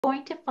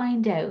going to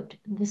find out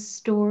the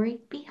story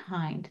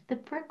behind the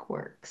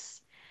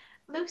Brickworks.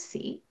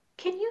 Lucy,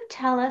 can you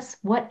tell us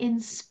what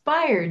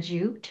inspired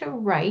you to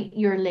write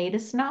your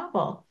latest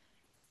novel?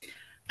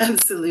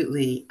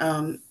 Absolutely.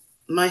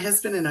 My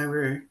husband and I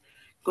were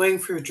going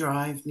for a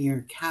drive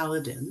near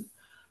Caledon,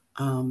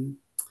 um,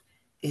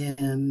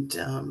 and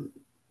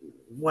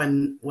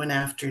one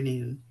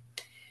afternoon,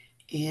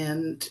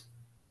 and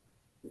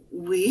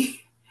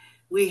we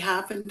we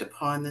happened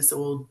upon this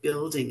old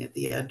building at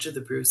the edge of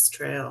the Bruce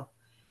Trail,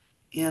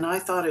 and I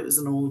thought it was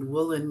an old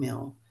woolen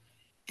mill,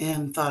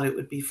 and thought it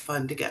would be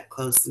fun to get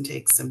close and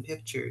take some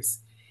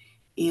pictures.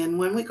 And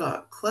when we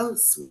got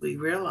close, we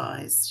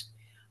realized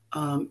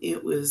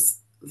it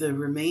was the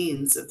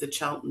remains of the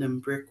Cheltenham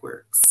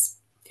Brickworks.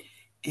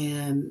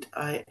 And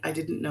I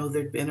didn't know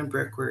there'd been a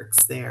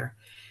Brickworks there.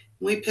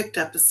 We picked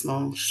up a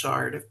small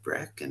shard of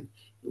brick and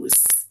it was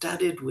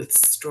studded with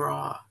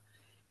straw.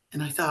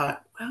 And I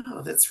thought,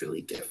 wow, that's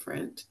really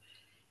different.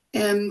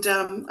 And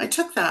I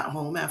took that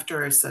home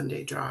after our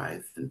Sunday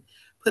drive and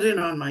put it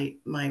on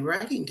my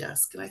writing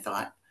desk. And I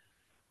thought,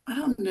 I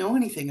don't know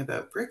anything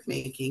about brick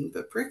making,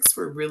 but bricks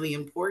were really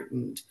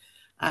important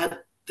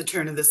at the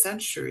turn of the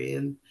century.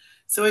 And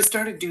so I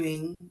started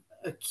doing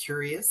a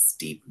curious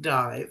deep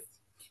dive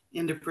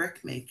into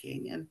brick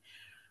making and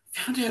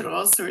found out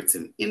all sorts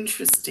of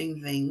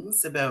interesting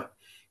things about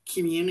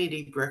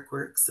community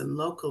brickworks and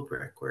local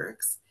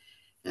brickworks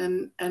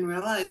and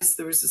realized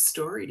there was a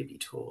story to be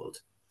told.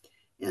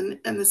 And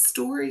the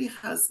story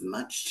has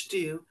much to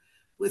do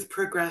with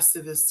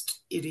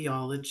progressivist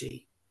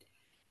ideology.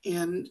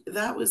 And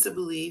that was a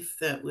belief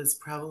that was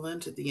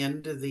prevalent at the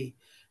end of the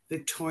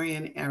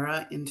Victorian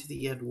era into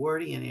the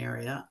Edwardian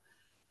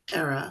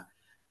era,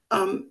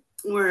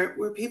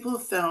 where people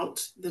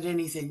felt that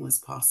anything was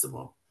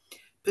possible,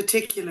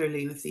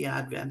 particularly with the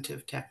advent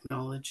of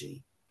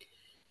technology.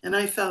 And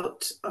I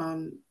felt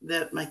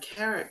that my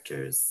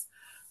characters,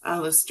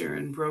 Alistair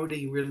and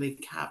Brody, really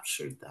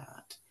captured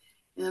that.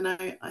 And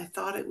I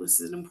thought it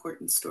was an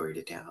important story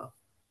to tell.